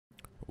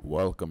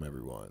Welcome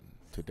everyone.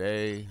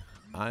 Today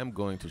I'm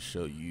going to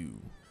show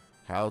you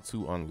how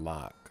to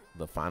unlock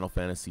the Final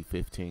Fantasy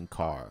 15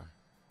 car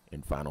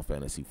in Final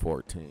Fantasy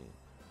 14.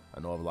 I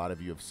know a lot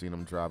of you have seen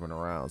them driving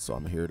around, so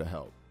I'm here to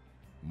help.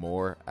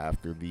 More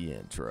after the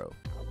intro.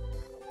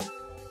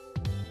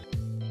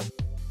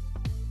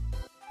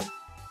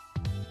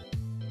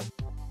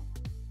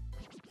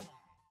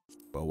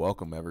 But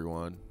welcome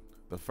everyone.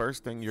 The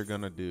first thing you're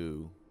gonna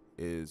do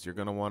is you're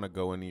gonna want to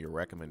go into your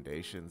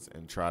recommendations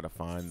and try to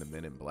find the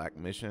Men in Black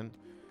mission.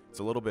 It's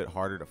a little bit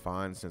harder to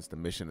find since the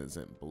mission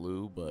isn't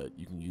blue, but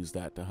you can use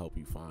that to help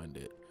you find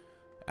it.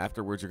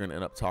 Afterwards, you're gonna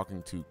end up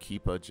talking to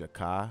Keepa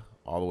Jaka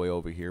all the way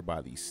over here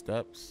by these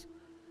steps.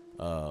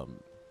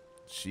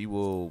 She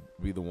will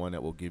be the one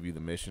that will give you the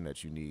mission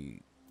that you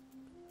need.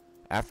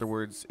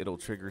 Afterwards, it'll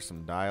trigger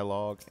some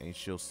dialogue and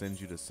she'll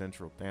send you to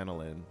Central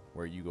Thanalan,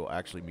 where you will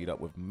actually meet up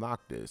with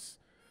Noctis.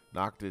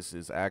 Noctis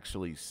is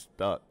actually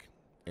stuck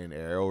in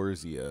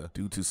Eorzea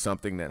due to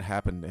something that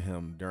happened to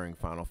him during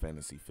Final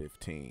Fantasy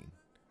 15.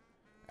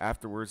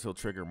 Afterwards, he'll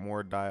trigger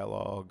more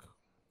dialogue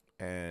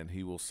and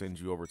he will send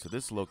you over to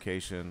this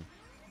location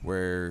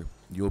where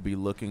you'll be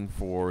looking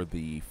for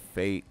the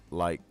Fate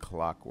like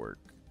Clockwork.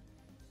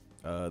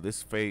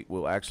 This Fate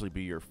will actually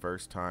be your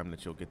first time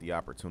that you'll get the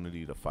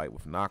opportunity to fight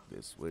with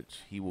Noctis, which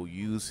he will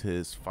use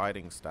his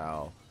fighting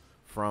style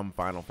from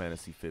Final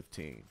Fantasy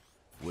 15,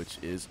 which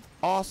is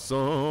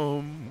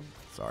awesome.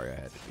 Sorry I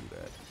had to do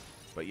that.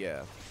 But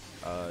yeah,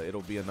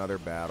 it'll be another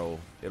battle.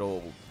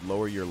 It'll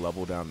lower your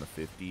level down to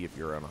 50 if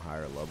you're on a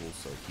higher level,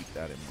 so keep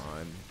that in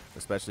mind.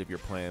 Especially if you're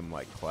playing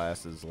like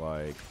classes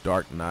like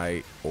Dark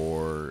Knight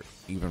or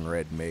even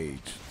Red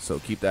Mage. So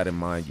keep that in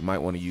mind. You might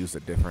want to use a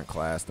different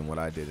class than what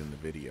I did in the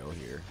video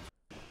here.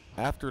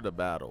 After the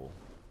battle,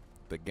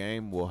 the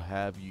game will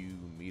have you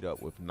meet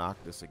up with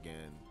Noctis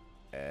again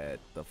at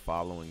the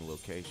following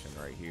location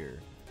right here.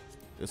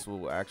 This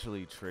will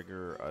actually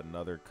trigger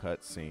another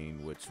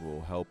cutscene which will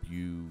help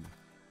you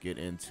get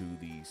into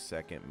the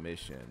second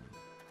mission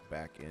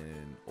back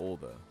in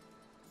Ul'dah.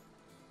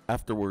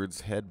 Afterwards,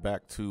 head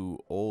back to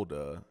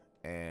Ul'dah,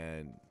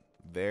 and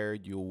there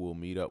you will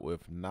meet up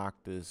with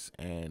Noctis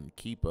and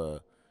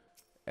Keepa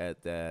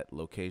at that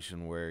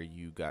location where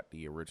you got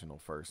the original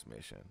first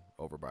mission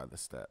over by the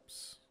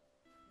steps.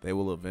 They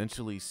will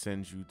eventually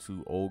send you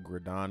to Old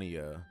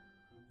Gridania,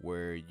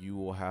 where you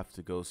will have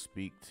to go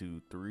speak to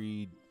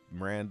 3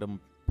 random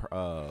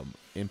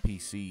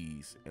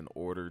NPCs in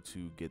order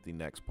to get the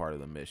next part of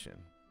the mission.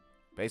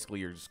 Basically,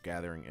 you're just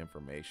gathering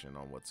information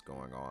on what's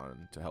going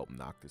on to help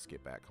Noctis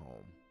get back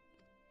home.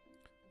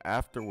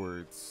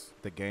 Afterwards,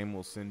 the game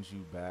will send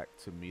you back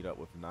to meet up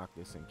with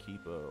Noctis and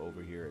Keepa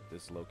over here at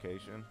this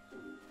location.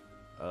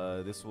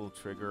 This will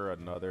trigger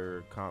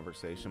another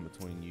conversation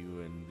between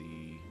you and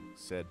the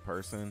said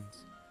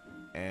persons,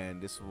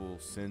 and this will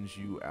send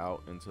you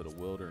out into the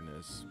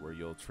wilderness where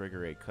you'll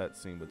trigger a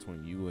cutscene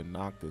between you and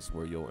Noctis,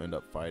 where you'll end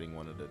up fighting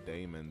one of the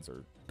daemons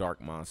or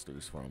dark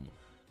monsters from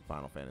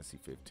Final Fantasy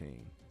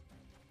 15.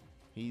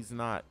 He's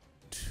not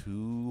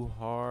too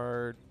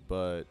hard,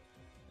 but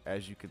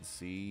as you can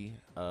see,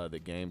 the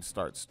game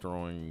starts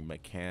throwing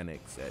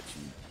mechanics at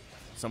you.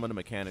 Some of the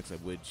mechanics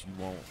of which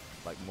you won't,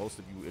 like most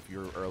of you, if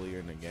you're earlier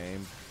in the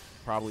game,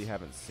 probably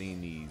haven't seen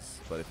these,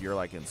 but if you're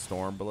like in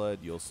Stormblood,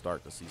 you'll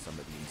start to see some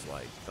of these,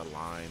 like the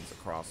lines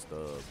across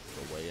the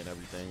way and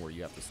everything where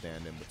you have to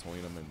stand in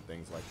between them and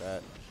things like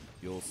that.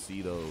 You'll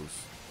see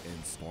those in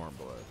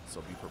Stormblood, so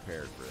be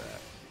prepared for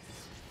that.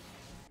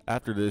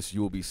 After this,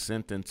 you will be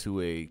sent into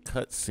a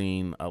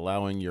cutscene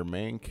allowing your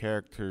main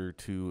character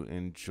to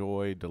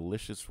enjoy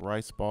delicious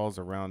rice balls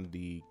around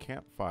the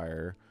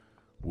campfire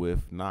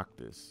with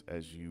Noctis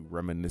as you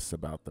reminisce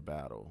about the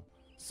battle,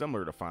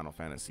 similar to Final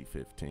Fantasy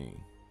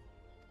 15.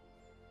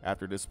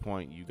 After this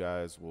point, you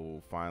guys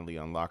will finally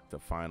unlock the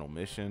final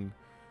mission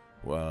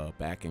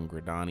back in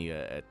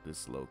Gridania at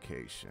this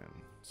location.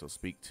 So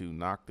speak to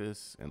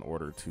Noctis in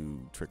order to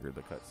trigger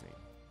the cutscene.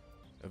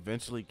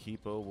 Eventually,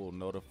 Keepa will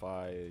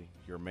notify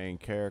your main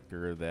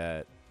character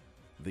that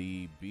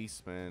the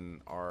Beastmen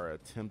are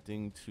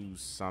attempting to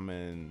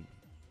summon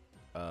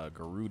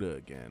Garuda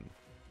again.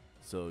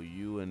 So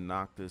you and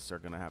Noctis are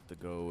going to have to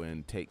go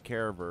and take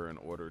care of her in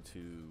order to,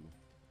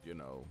 you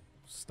know,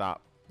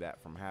 stop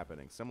that from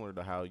happening, similar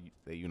to how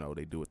they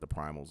do with the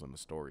primals in the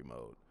story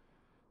mode.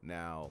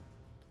 Now,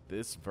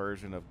 this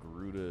version of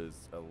Garuda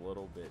is a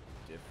little bit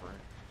different,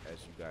 as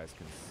you guys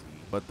can see,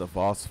 but the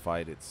boss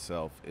fight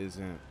itself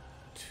isn't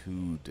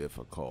too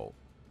difficult.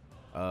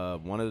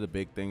 One of the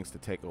big things to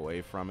take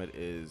away from it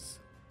is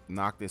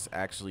Noctis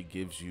actually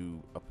gives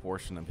you a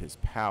portion of his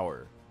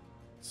power,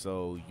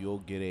 so you'll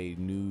get a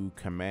new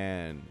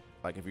command.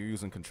 Like if you're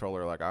using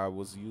controller like I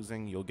was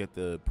using, you'll get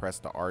to press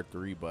the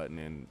R3 button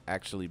and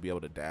actually be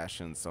able to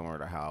dash in, similar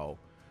to how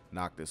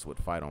Noctis would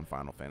fight on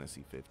Final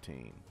Fantasy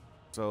 15.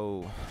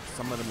 So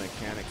some of the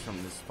mechanics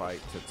from this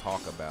fight to talk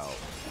about.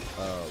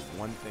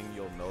 One thing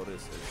you'll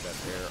notice is that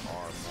there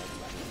are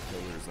multiple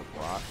pillars of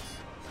rocks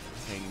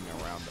hanging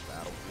around the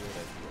battlefield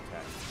as you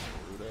attack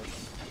Garuda.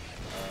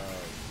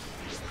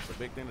 The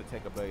big thing to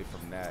take away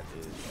from that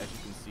is, as you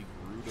can see,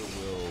 Garuda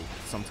will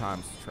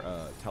sometimes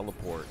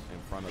teleport in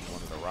front of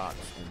one of the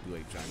rocks and do a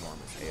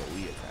ginormous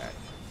AoE attack.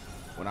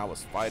 When I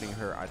was fighting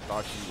her, I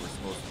thought she was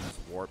supposed to use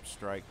Warp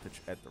Strike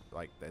at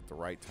the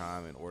right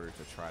time in order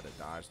to try to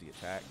dodge the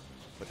attack,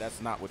 but that's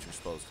not what you're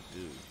supposed to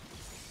do.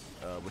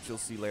 What you'll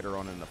see later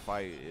on in the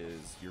fight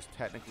is you're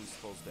technically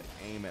supposed to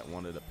aim at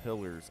one of the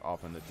pillars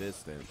off in the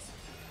distance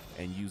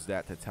and use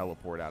that to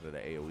teleport out of the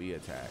AoE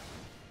attack.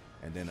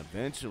 And then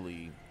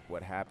eventually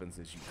what happens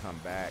is you come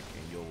back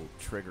and you'll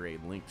trigger a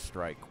Link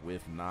Strike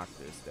with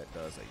Noctis that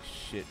does a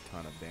shit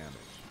ton of damage.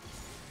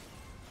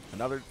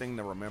 Another thing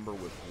to remember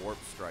with Warp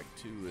Strike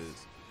too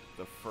is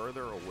the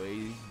further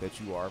away that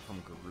you are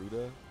from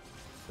Garuda,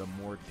 the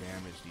more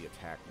damage the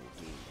attack will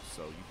do.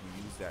 So you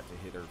can use that to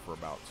hit her for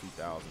about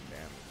 2,000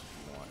 damage if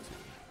you want to.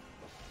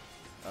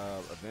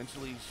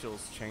 Eventually she'll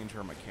change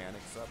her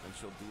mechanics up and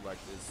she'll do like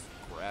this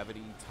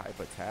gravity type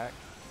attack.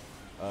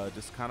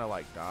 Just kind of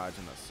like dodge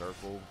in a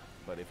circle.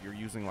 But if you're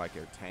using like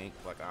a tank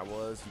like I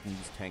was, you can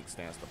use tank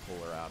stance to pull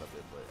her out of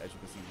it. But as you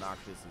can see,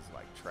 Noctis is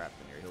like trapped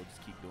in here. He'll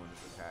just keep doing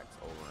his attacks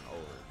over and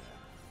over again.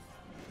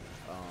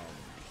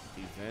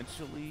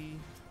 Eventually,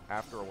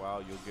 after a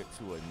while, you'll get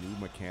to a new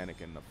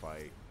mechanic in the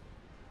fight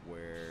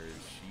where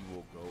she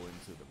will go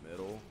into the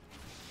middle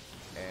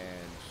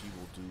and she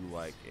will do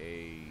like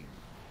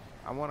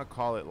I want to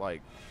call it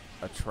like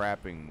a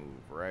trapping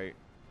move, right?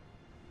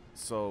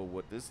 So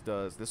what this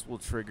does, this will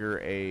trigger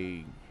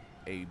a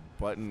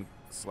button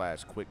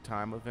 / quick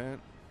time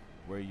event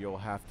where you'll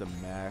have to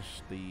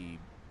mash the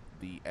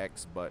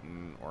X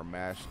button or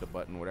mash the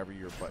button, whatever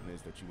your button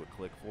is that you would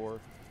click for,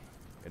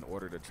 in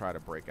order to try to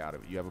break out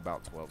of it. You have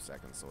about 12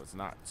 seconds, so it's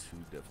not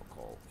too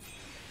difficult.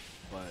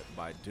 But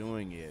by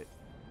doing it,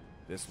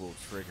 this will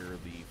trigger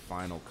the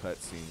final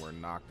cutscene where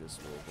Noctis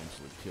will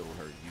eventually kill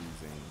her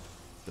using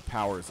the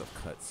powers of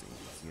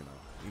cutscenes. You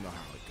know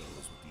how it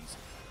goes with these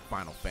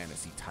Final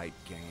Fantasy type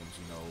games.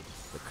 You know,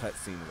 the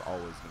cutscene is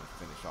always going to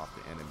finish off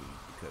the enemy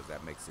because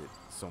that makes it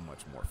so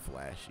much more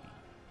flashy.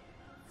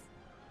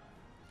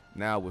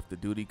 Now, with the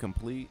duty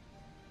complete,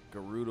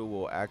 Garuda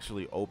will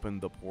actually open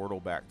the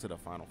portal back to the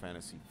Final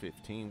Fantasy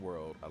 15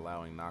 world,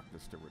 allowing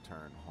Noctis to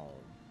return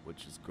home,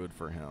 which is good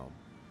for him.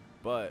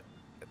 But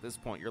at this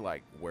point, you're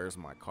like, where's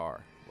my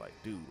car? Like,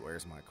 dude,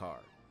 where's my car?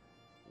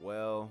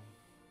 Well,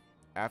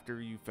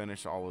 after you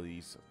finish all of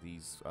these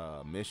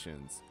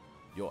missions,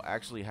 you'll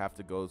actually have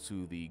to go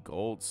to the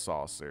gold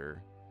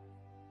saucer,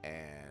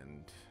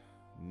 and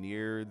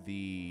near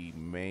the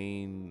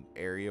main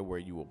area where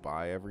you will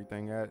buy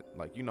everything at,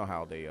 like, you know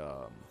how they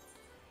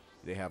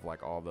have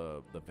like all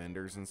the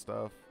vendors and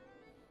stuff.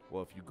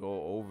 Well, if you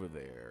go over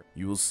there,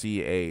 you will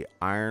see a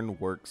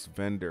Ironworks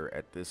vendor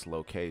at this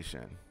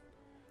location.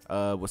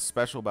 What's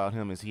special about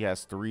him is he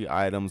has 3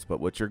 items, but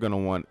what you're gonna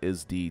want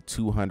is the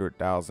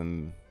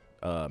 200,000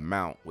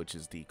 mount, which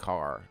is the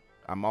car.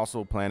 I'm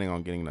also planning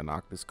on getting the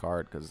Noctis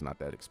card because it's not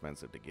that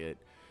expensive to get.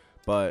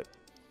 But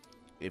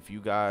if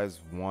you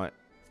guys want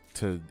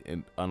to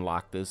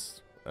unlock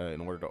this, in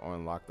order to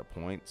unlock the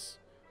points,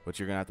 what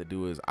you're gonna have to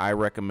do is, I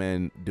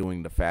recommend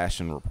doing the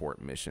fashion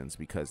report missions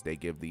because they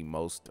give the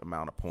most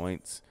amount of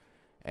points,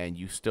 and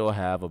you still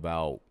have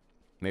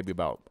maybe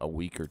about a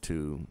week or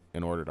 2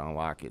 in order to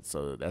unlock it.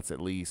 So that's,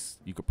 at least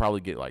you could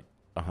probably get like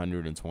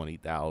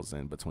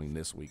 120,000 between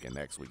this week and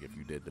next week if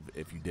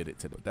you did it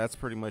today. That's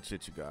pretty much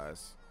it, you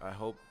guys. I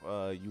hope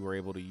you were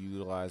able to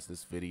utilize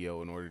this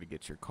video in order to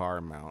get your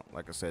car mount.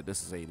 Like I said,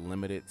 this is a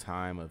limited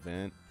time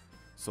event,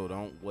 so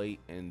don't wait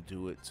and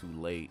do it too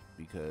late,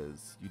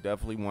 because you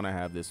definitely want to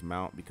have this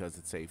mount because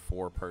it's a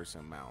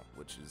 4-person mount,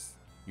 which is,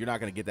 you're not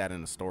going to get that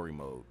in the story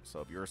mode.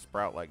 So if you're a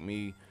Sprout like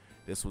me,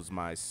 this was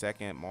my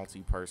second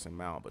multi-person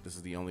mount, but this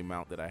is the only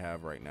mount that I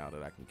have right now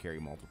that I can carry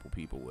multiple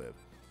people with.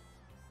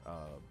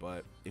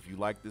 But if you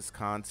like this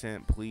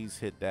content, please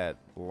hit that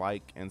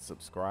like and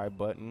subscribe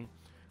button.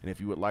 And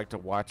if you would like to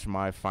watch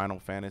my Final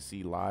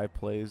Fantasy live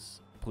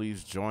plays,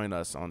 please join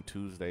us on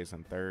Tuesdays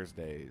and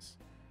Thursdays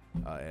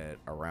at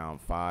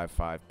around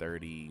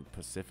 5:30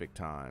 Pacific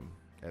time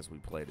as we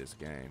play this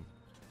game.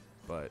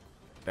 But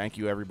thank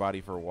you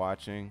everybody for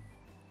watching.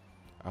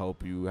 I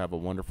hope you have a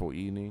wonderful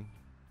evening.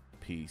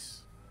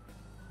 Peace.